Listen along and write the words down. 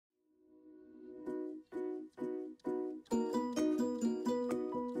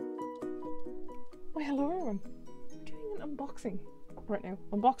Wait, hello everyone. I'm doing an unboxing right now.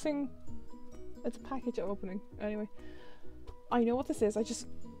 Unboxing. It's a package opening. Anyway, I know what this is. I just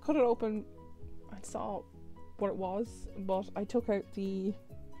cut it open and saw what it was, but I took out the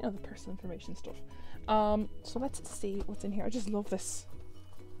the personal information stuff. So let's see what's in here. I just love this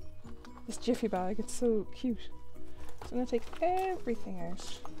jiffy bag. It's so cute. So I'm gonna take everything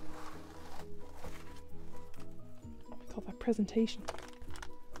out. I call that presentation.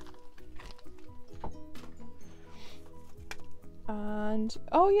 And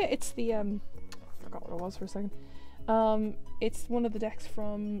oh yeah, it's the I forgot what it was for a second. It's one of the decks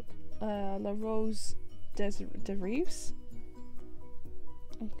from Reves de Reves.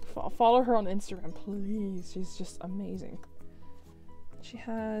 You can follow her on Instagram, please. She's just amazing. She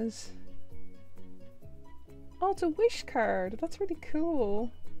has it's a wish card. That's really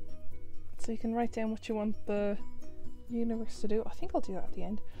cool. So you can write down what you want the universe to do. I think I'll do that at the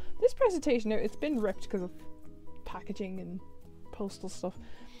end. This presentation now, it's been ripped because of packaging and postal stuff.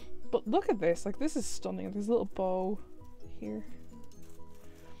 But look at this, like this is stunning. There's a little bow here.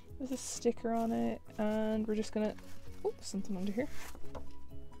 There's a sticker on it, and we're just gonna something under here.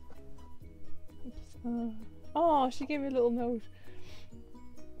 Oh, she gave me a little note.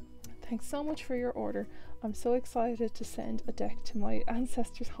 Thanks so much for your order. I'm so excited to send a deck to my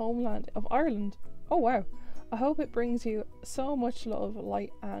ancestors' homeland of Ireland. Oh wow. I hope it brings you so much love,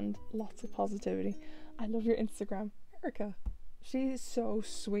 light, and lots of positivity. I love your Instagram, Erica. She's so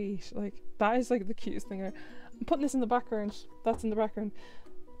sweet. Like, that is like the cutest thing ever. I'm putting this in the background. That's in the background.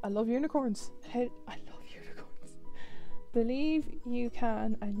 I love unicorns. I love unicorns. Believe you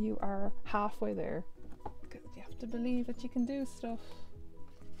can, and you are halfway there. Because you have to believe that you can do stuff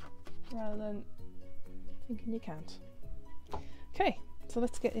rather than thinking you can't. Okay, so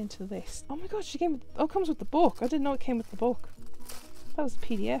let's get into this. Oh my god, she came with, it comes with the book. I didn't know it came with the book. That was a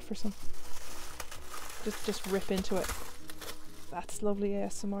PDF or something. Just rip into it. That's lovely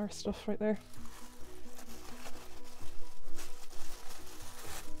ASMR stuff right there.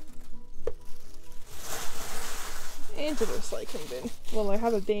 Into the recycling bin. Well, I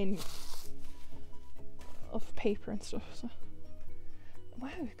have a bin of paper and stuff. So.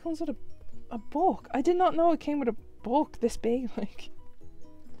 Wow, it comes with a book. I did not know it came with a book this big. Like,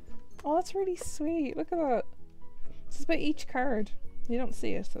 oh, that's really sweet. Look at that. This is about each card. You don't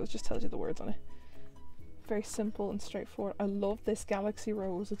see it, so it just tells you the words on it. Very simple and straightforward. I love this galaxy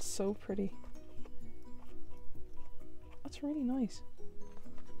rose. It's so pretty. That's really nice.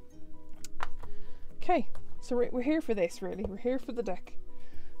 Okay, so we're here for this, really. We're here for the deck.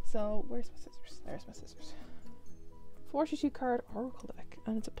 So, where's my scissors? There's my scissors. 42 card oracle deck,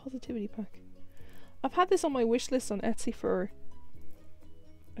 and it's a positivity pack. I've had this on my wish list on Etsy for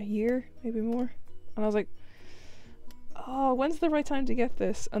a year, maybe more. And I was like, oh, when's the right time to get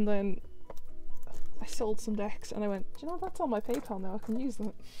this? And then I sold some decks and I went, do you know, that's on my PayPal now, I can use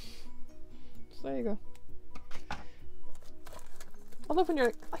that. So there you go. I love when you're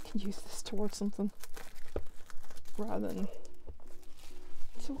like, I can use this towards something rather than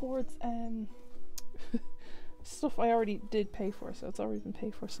towards stuff I already did pay for, so it's already been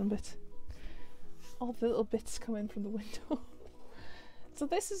paid for, some bits. All the little bits come in from the window. So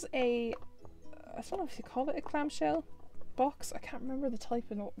this is a, I don't know if you call it a clamshell box. I can't remember the type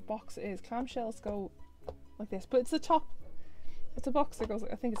of box it is. Clamshells go like this, but it's the top. It's a box that goes,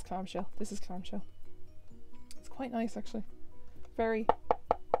 I think it's clamshell. This is clamshell. It's quite nice actually. Very,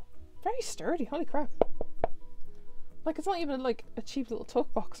 very sturdy. Holy crap. Like, it's not even like a cheap little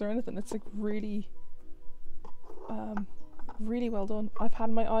tuck box or anything. It's like really, really well done. I've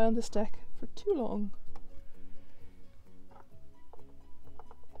had my eye on this deck for too long.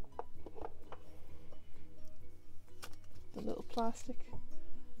 The little plastic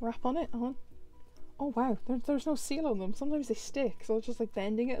wrap on it. Oh wow, there's no seal on them. Sometimes they stick, so it's just like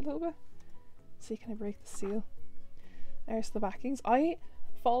bending it a little bit. See, can I break the seal? There's the backings. I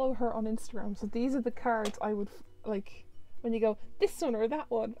follow her on Instagram, so these are the cards I would like when you go this one or that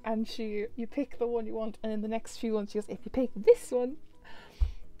one, and you pick the one you want, and in the next few ones she goes, if you pick this one,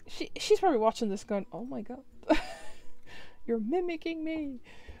 she's probably watching this going, oh my god, you're mimicking me.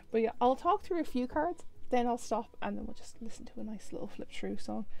 But yeah, I'll talk through a few cards, then I'll stop, and then we'll just listen to a nice little flip through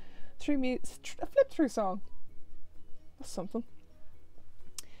song. A flip through song. That's something.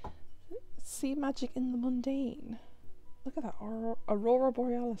 See magic in the mundane. Look at that, Aurora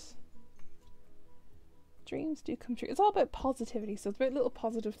Borealis. Dreams do come true. It's all about positivity, so it's about little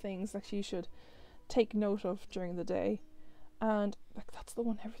positive things that you should take note of during the day. And like, that's the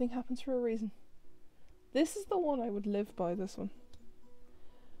one, everything happens for a reason. This is the one I would live by, this one.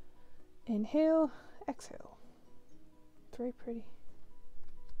 Inhale, exhale. Very pretty.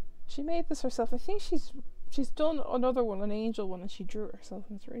 She made this herself. I think she's done another one, an angel one, and she drew it herself,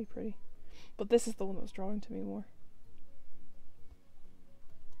 and it's really pretty. But this is the one that was drawing to me more.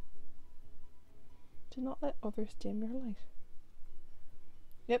 Do not let others dim your light.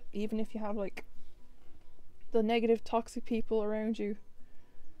 Yep, even if you have like the negative, toxic people around you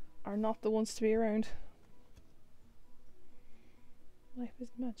are not the ones to be around. Life is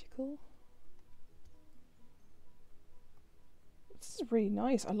magical. This is really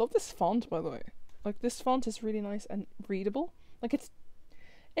nice. I love this font, by the way. Like, this font is really nice and readable. Like, it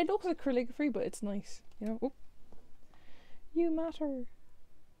looks like calligraphy, but it's nice. You know? Oop. You matter.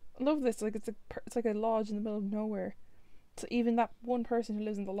 I love this. Like, it's like a lodge in the middle of nowhere. So even that one person who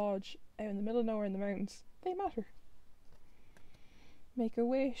lives in the lodge out in the middle of nowhere in the mountains, they matter. Make a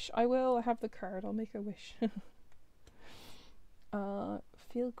wish. I will. I have the card. I'll make a wish.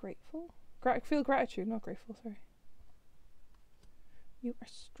 Feel grateful. Feel gratitude, not grateful. Sorry. You are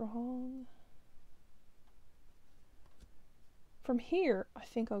strong. From here, I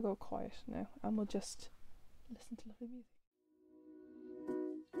think I'll go quiet now, and we'll just listen to lovely music.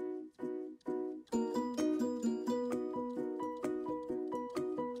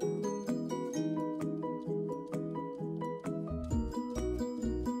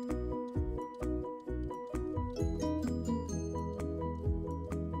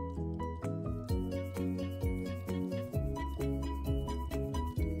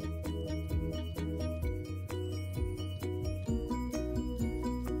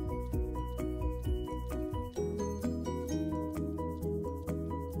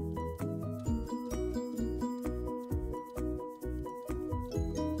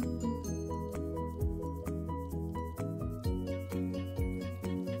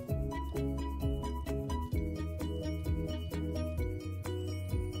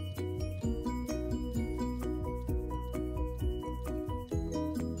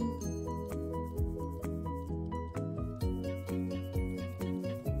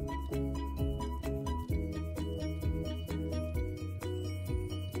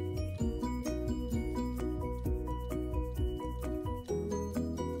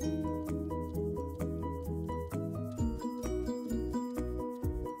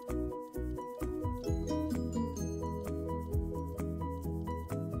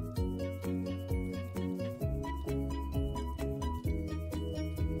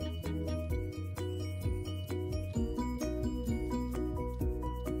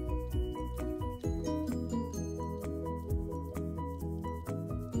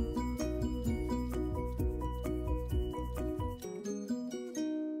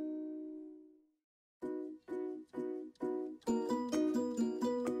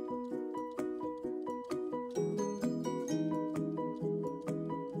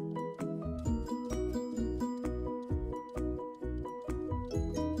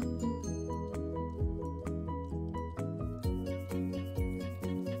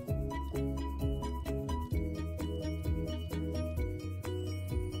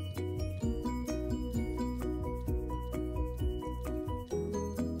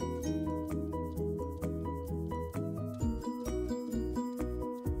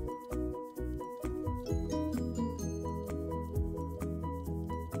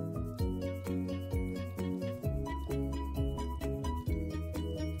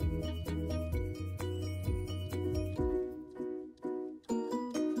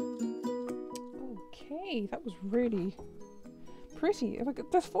 That was really pretty. Like,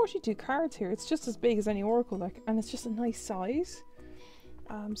 there's 42 cards here. It's just as big as any oracle deck, and it's just a nice size.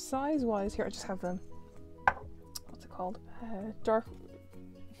 Size wise, here I just have them. What's it called?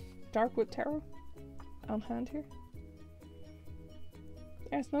 Darkwood Tarot on hand here.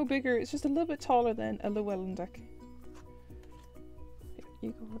 Yeah, it's no bigger. It's just a little bit taller than a Llewellyn deck. Here,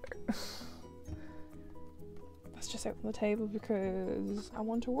 you go over there. That's just out on the table because I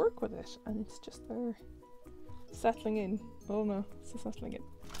want to work with it, and it's just there. Settling in. Oh no, it's settling in.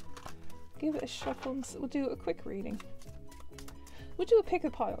 Give it a shuffle and we'll do a quick reading. We'll do a pick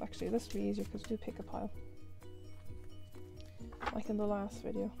a pile actually. This will be easier because we'll do pick a pile. Like in the last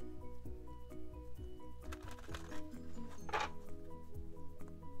video.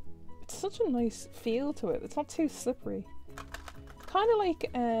 It's such a nice feel to it. It's not too slippery. Kind of like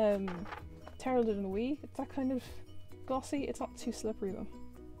Terra de Nuit. It's that kind of glossy. It's not too slippery though.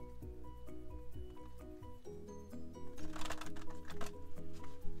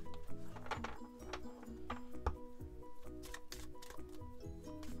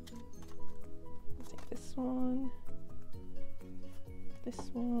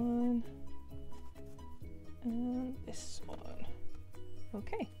 This one, and this one.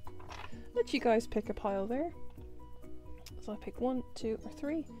 Okay, let you guys pick a pile there. So I pick 1, 2, or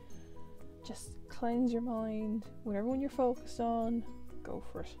 3. just cleanse your mind. Whatever one you're focused on, go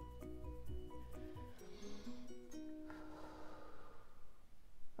for it.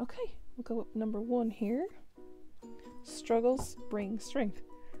 Okay, we'll go with number 1 here. Struggles bring strength.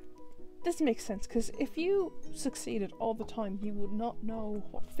 This makes sense, because if you succeeded all the time, you would not know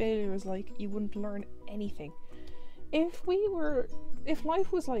what failure is like. You wouldn't learn anything. If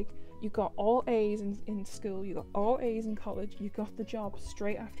life was like, you got all A's in school, you got all A's in college, you got the job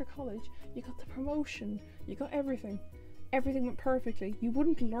straight after college, you got the promotion, you got everything went perfectly, you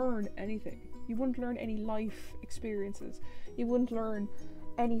wouldn't learn anything. You wouldn't learn any life experiences. You wouldn't learn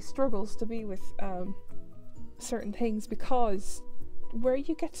any struggles to be with certain things, because where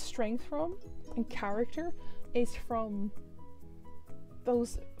you get strength from and character is from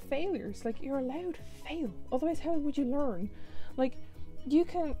those failures. Like, you're allowed to fail, otherwise how would you learn? Like,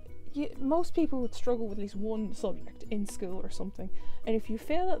 most people would struggle with at least one subject in school or something, and if you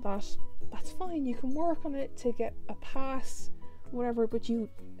fail at that, that's fine, you can work on it to get a pass, whatever, but you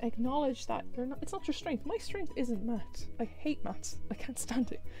acknowledge that it's not your strength. My strength isn't maths. I hate maths, I can't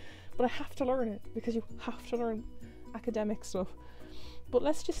stand it, but I have to learn it, because you have to learn academic stuff. But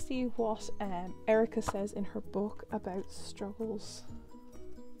let's just see what Erica says in her book about struggles.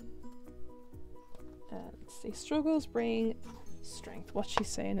 Let's see, struggles bring strength. What's she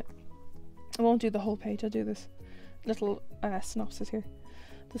saying? I won't do the whole page, I'll do this little synopsis here.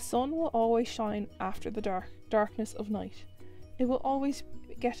 The sun will always shine after the darkness of night. It will always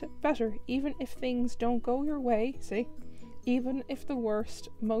get better, even if things don't go your way, see? Even if the worst,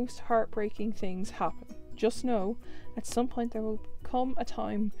 most heartbreaking things happen. Just know, at some point there will come a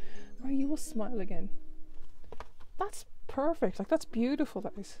time where you will smile again. That's perfect. Like, that's beautiful.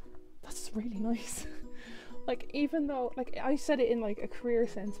 That's really nice. Like, even though, like, I said it in like a career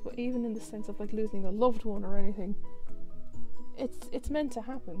sense, but even in the sense of like losing a loved one or anything, it's meant to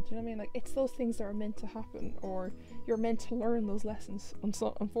happen. Do you know what I mean? Like, it's those things that are meant to happen, or you're meant to learn those lessons.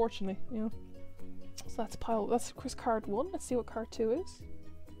 Unfortunately, you know. So that's Chris card 1. Let's see what card 2 is.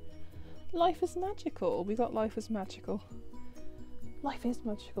 Life is magical. We got life is magical. Life is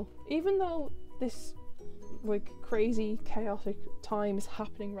magical. Even though this like crazy chaotic time is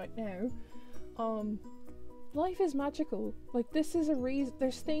happening right now, life is magical. Like, this is a reason.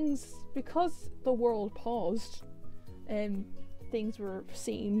 There's things, because the world paused and things were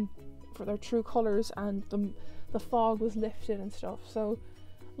seen for their true colours, and the fog was lifted and stuff. So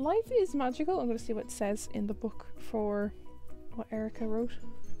life is magical. I'm going to see what it says in the book for what Erica wrote.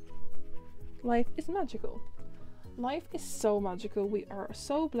 Life is magical. Life is so magical. We are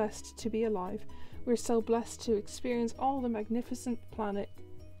so blessed to be alive. We're so blessed to experience all the magnificent planet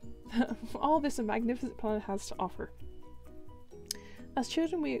all this a magnificent planet has to offer. As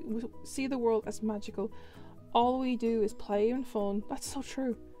children, we see the world as magical. All we do is play and fun. That's so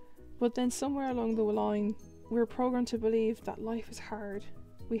true. But then somewhere along the line, we're programmed to believe that life is hard.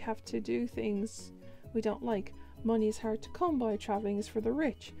 We have to do things we don't like. Money is hard to come by. Traveling is for the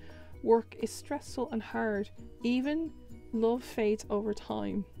rich. Work is stressful and hard. Even love fades over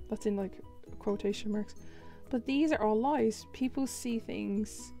time. That's in like quotation marks. But these are all lies. People see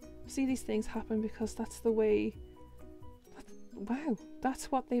these things happen because that's the way.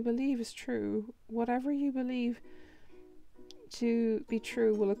 That's what they believe is true. Whatever you believe to be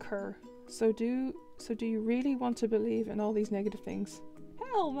true will occur. So do you really want to believe in all these negative things?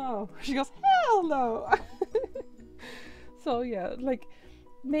 Hell no. She goes, hell no. So yeah, like,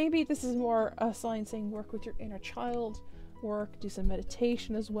 maybe this is more a sign saying work with your inner child, do some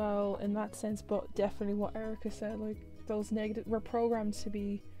meditation as well in that sense. But definitely what Erica said, like, those negative, we're programmed to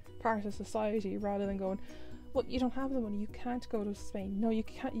be part of society rather than going, well, you don't have the money, you can't go to Spain. No, you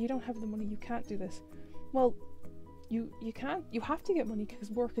can't, you don't have the money, you can't do this. Well, you can't, you have to get money because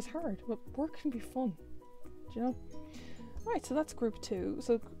work is hard, but work can be fun. Do you know? Right, so that's group 2.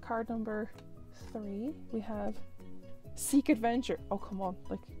 So card number 3, we have Seek Adventure. Oh, come on,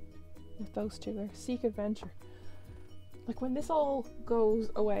 like, with those two there, Seek Adventure. Like, when this all goes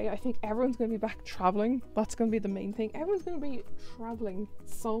away, I think everyone's going to be back traveling. That's going to be the main thing. Everyone's going to be traveling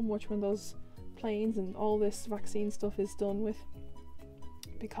so much when those planes and all this vaccine stuff is done with,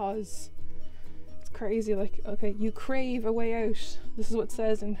 because it's crazy. Like, okay, you crave a way out. This is what it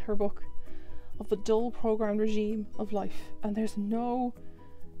says in her book, of the dull programmed regime of life. And there's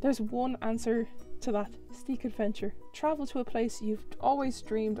one answer to that: seek adventure. Travel to a place you've always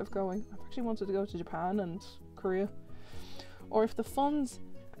dreamed of going. I've actually wanted to go to Japan and Korea. Or if the funds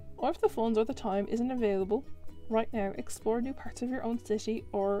or the time isn't available right now, explore new parts of your own city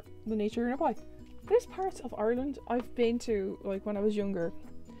or the nature nearby. There's parts of Ireland I've been to, like, when I was younger.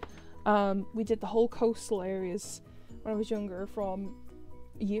 We did the whole coastal areas when I was younger, from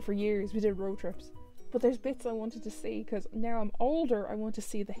for years. We did road trips. But there's bits I wanted to see because now I'm older. I want to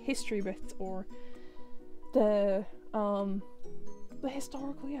see the history bits or the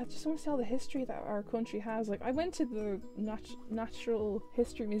historical. Yeah, I just want to see all the history that our country has. Like I went to the Natural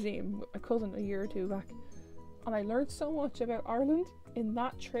History Museum with my cousin a year or two back, and I learned so much about Ireland in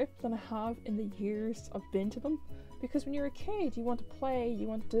that trip than I have in the years I've been to them. Because when you're a kid, you want to play, you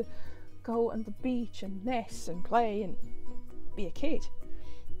want to go on the beach and mess and play and be a kid.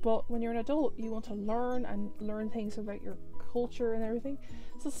 But when you're an adult, you want to learn things about your culture and everything.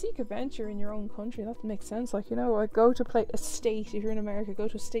 So seek adventure in your own country. That makes sense. Like, you know, like go to a state. If you're in America, go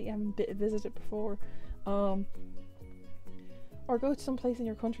to a state you haven't visited before, or go to some place in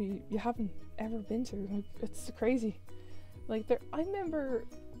your country you haven't ever been to. Like, it's crazy. Like I remember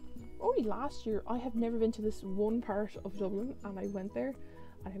only last year I have never been to this one part of Dublin, and I went there,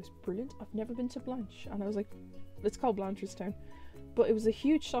 and it was brilliant. I've never been to Blanche, and I was like, it's called Blanchardstown. But it was a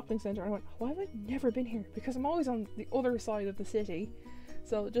huge shopping centre, and I went, why have I never been here? Because I'm always on the other side of the city,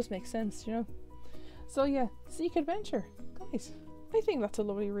 so it just makes sense, you know. So yeah, seek adventure, guys. I think that's a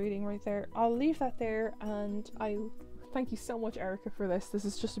lovely reading right there. I'll leave that there, and I thank you so much, Erica, for this. This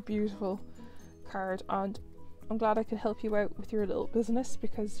is just a beautiful card, and I'm glad I could help you out with your little business,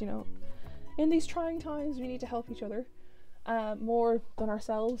 because, you know, in these trying times we need to help each other more than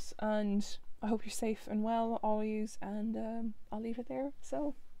ourselves. And I hope you're safe and well, all of yous, and I'll leave it there.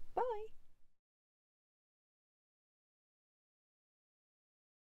 So